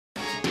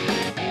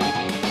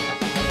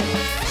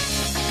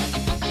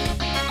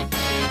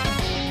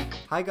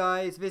Hi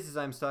guys, this is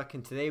I'm Stuck,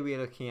 and today we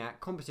are looking at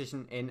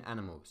competition in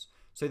animals.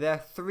 So there are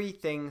three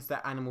things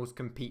that animals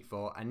compete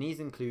for, and these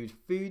include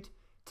food,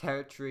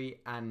 territory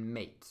and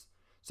mates.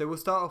 So we'll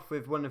start off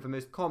with one of the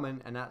most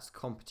common, and that's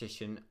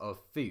competition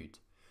of food.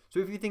 So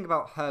if you think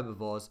about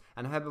herbivores,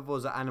 and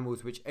herbivores are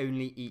animals which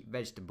only eat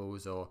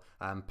vegetables or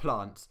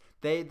plants,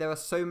 there are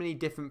so many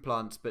different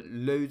plants, but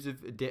loads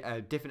of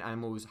different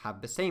animals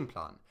have the same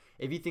plant.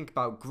 If you think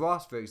about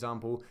grass, for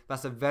example,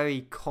 that's a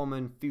very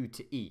common food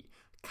to eat.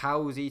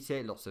 Cows eat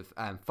it, lots of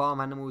farm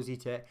animals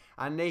eat it,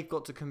 and they've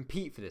got to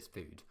compete for this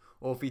food.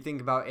 Or if you think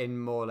about in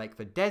more like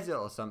the desert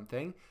or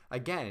something,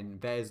 again,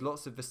 there's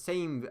lots of the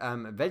same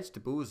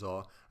vegetables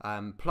or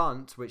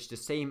plants which the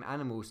same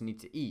animals need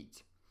to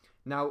eat.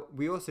 Now,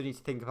 we also need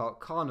to think about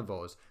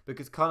carnivores,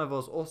 because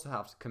carnivores also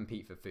have to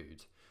compete for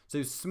food.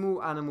 So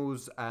small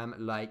animals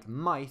like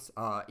mice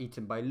are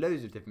eaten by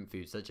loads of different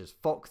foods, such as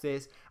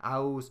foxes,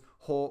 owls,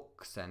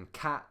 hawks and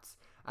cats.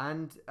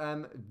 And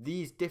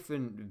these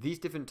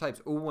different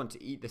types all want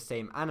to eat the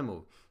same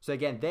animal. So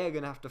again, they're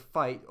going to have to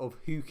fight of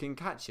who can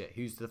catch it,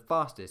 who's the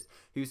fastest,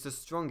 who's the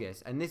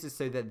strongest, and this is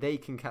so that they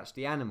can catch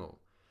the animal.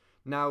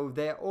 Now,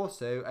 there's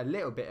also a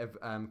little bit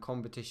of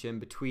competition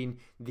between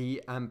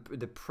the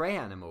prey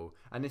animal,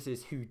 and this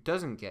is who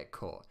doesn't get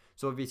caught.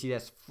 So obviously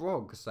there's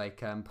frogs,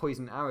 like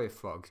poison arrow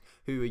frogs,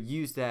 who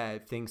use their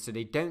things so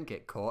they don't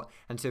get caught,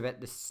 and so that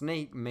the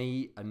snake may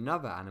eat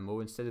another animal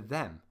instead of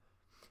them.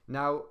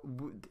 Now,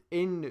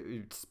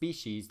 in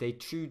species, they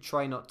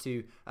try not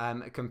to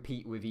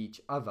compete with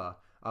each other,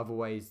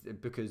 otherwise,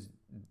 because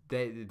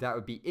that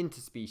would be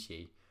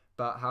interspecies.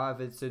 But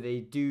however, so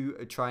they do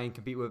try and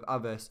compete with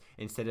others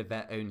instead of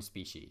their own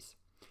species.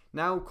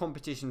 Now,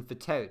 competition for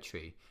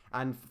territory.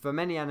 And for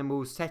many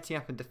animals, setting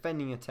up and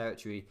defending a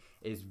territory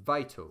is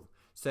vital.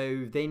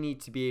 So they need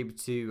to be able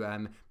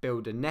to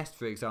build a nest,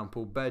 for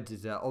example. Birds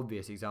is an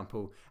obvious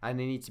example, and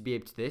they need to be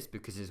able to this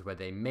because this is where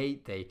they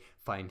mate, they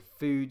find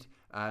food,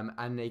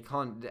 and they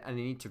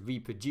need to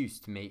reproduce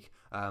to make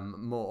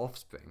more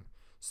offspring.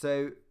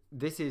 So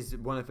this is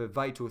one of the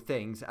vital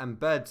things, and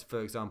birds,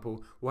 for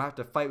example, will have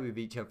to fight with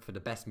each other for the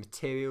best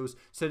materials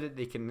so that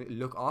they can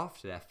look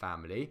after their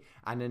family,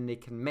 and then they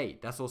can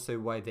mate. That's also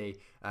why they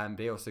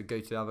also go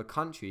to other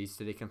countries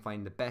so they can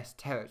find the best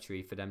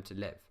territory for them to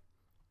live.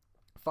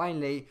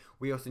 Finally,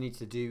 we also need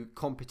to do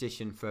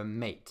competition for a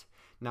mate.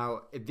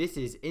 Now, this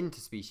is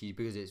interspecies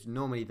because it's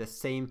normally the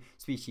same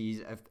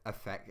species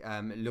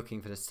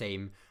looking for the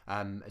same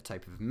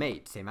type of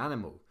mate, same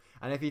animal.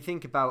 And if you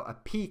think about a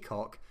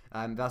peacock,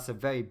 that's a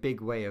very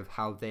big way of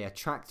how they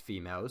attract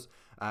females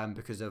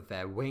because of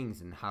their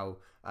wings and how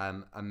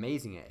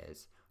amazing it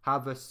is.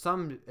 However,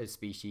 some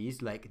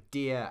species like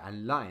deer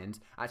and lions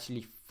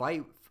actually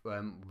fight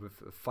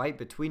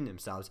between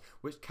themselves,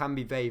 which can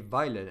be very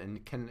violent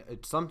and can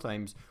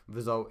sometimes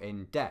result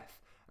in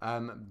death.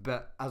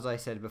 But as I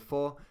said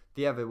before,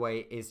 the other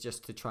way is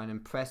just to try and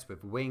impress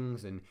with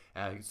wings and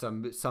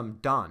some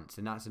dance,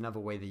 and that's another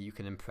way that you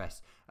can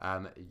impress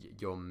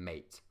your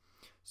mate.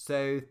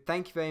 So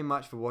thank you very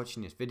much for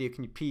watching this video.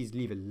 Can you please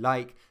leave a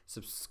like,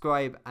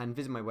 subscribe, and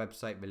visit my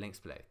website, the links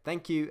below.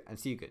 Thank you, and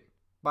see you good.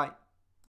 Bye.